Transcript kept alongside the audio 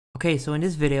Okay, so in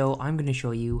this video, I'm going to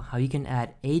show you how you can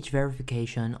add age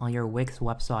verification on your Wix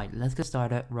website. Let's get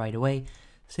started right away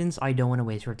since I don't want to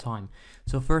waste your time.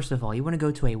 So first of all, you want to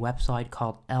go to a website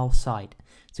called Elfsight.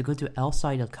 So go to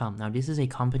elfsight.com. Now this is a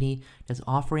company that's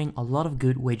offering a lot of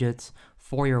good widgets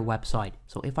for your website.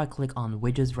 So if I click on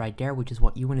widgets right there, which is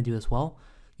what you want to do as well,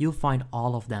 you'll find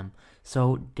all of them.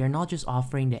 So they're not just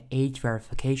offering the age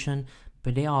verification,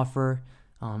 but they offer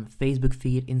Facebook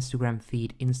feed,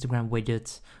 Instagram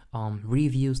widgets,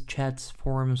 reviews, chats,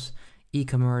 forums,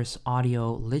 e-commerce,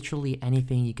 audio, literally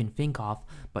anything you can think of.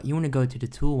 But you want to go to the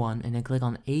tool one and then click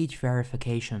on age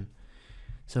verification.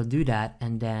 So do that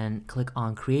and then click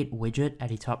on create widget at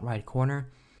the top right corner.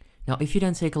 Now if you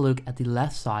then take a look at the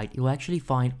left side, you'll actually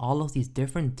find all of these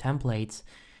different templates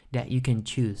that you can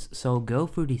choose. So go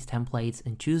through these templates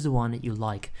and choose the one that you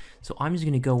like. So I'm just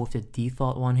going to go with the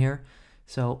default one here.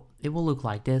 So it will look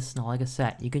like this. Now, like I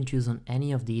said, you can choose on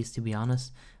any of these, to be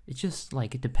honest. It's just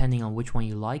like depending on which one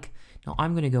you like. Now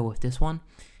I'm going to go with this one.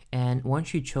 And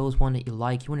once you chose one that you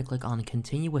like, you want to click on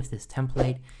continue with this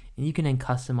template and you can then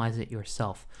customize it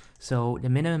yourself. So the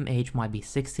minimum age might be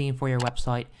 16 for your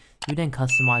website. You then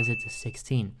customize it to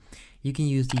 16. You can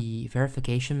use the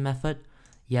verification method,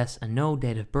 yes and no,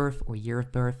 date of birth or year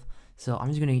of birth. So I'm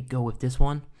just going to go with this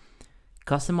one.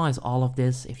 Customize all of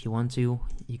this if you want to.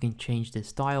 You can change the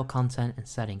style, content, and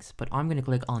settings. But I'm going to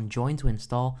click on join to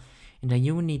install. And then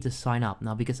you will need to sign up.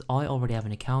 Now, because I already have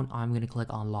an account, I'm going to click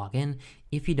on login.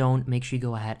 If you don't, make sure you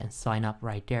go ahead and sign up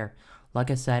right there. Like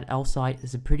I said, Elfsight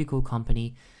is a pretty cool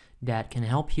company that can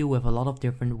help you with a lot of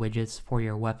different widgets for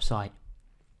your website.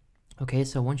 Okay,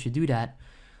 so once you do that,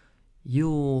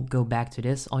 you'll go back to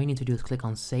this. All you need to do is click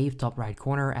on save top right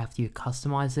corner after you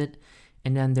customize it.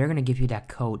 And then they're going to give you that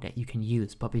code that you can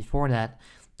use. But before that,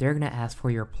 they're going to ask for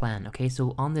your plan. Okay,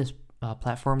 so on this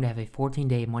platform, they have a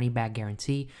 14-day money-back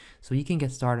guarantee. So you can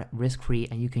get started risk-free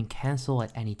and you can cancel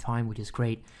at any time, which is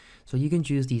great. So you can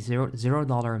choose the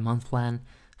 $0 a month plan,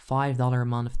 $5 a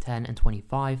month, 10 and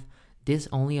 25. This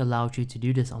only allows you to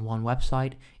do this on one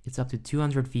website. It's up to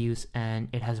 200 views and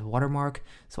it has a watermark.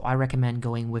 So I recommend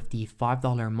going with the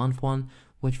 $5 a month one,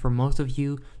 which for most of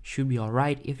you should be all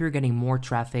right. If you're getting more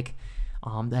traffic,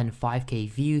 then 5K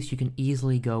views, you can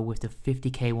easily go with the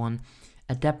 50K one.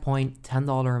 At that point,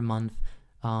 $10 a month,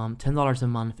 $10 a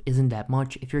month isn't that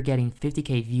much. If you're getting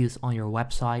 50K views on your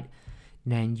website,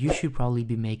 then you should probably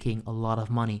be making a lot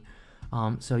of money.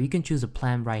 So you can choose a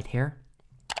plan right here.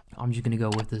 I'm just gonna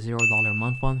go with the $0 a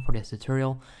month one for this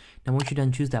tutorial. Now once you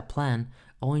done choose that plan,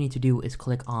 all you need to do is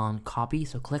click on copy.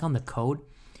 So click on the code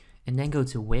and then go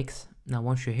to Wix. Now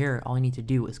once you're here, all you need to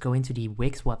do is go into the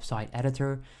Wix website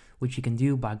editor, which you can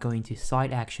do by going to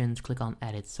site actions, click on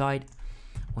edit site.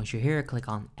 Once you're here, click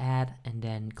on add and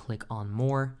then click on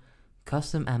more,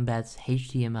 custom embeds,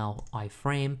 HTML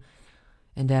iframe,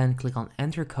 and then click on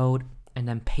enter code and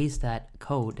then paste that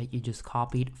code that you just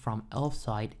copied from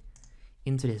Elfsight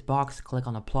into this box. Click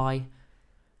on apply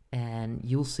and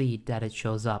you'll see that it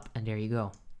shows up and there you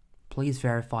go. Please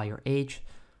verify your age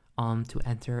to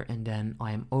enter, and then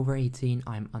I am over 18,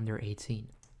 I'm under 18.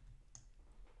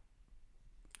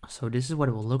 So this is what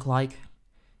it will look like.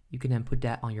 You can then put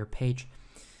that on your page.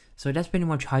 So that's pretty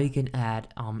much how you can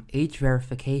add age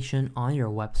verification on your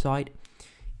website.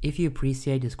 If you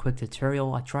appreciate this quick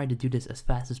tutorial, I tried to do this as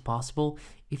fast as possible.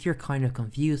 If you're kind of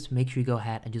confused, make sure you go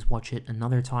ahead and just watch it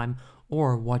another time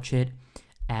or watch it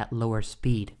at lower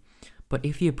speed. But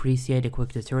if you appreciate a quick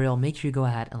tutorial, make sure you go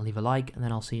ahead and leave a like, and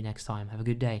then I'll see you next time. Have a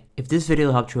good day. If this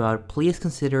video helped you out, please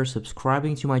consider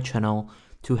subscribing to my channel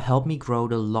to help me grow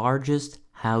the largest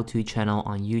how-to channel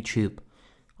on YouTube.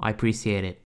 I appreciate it.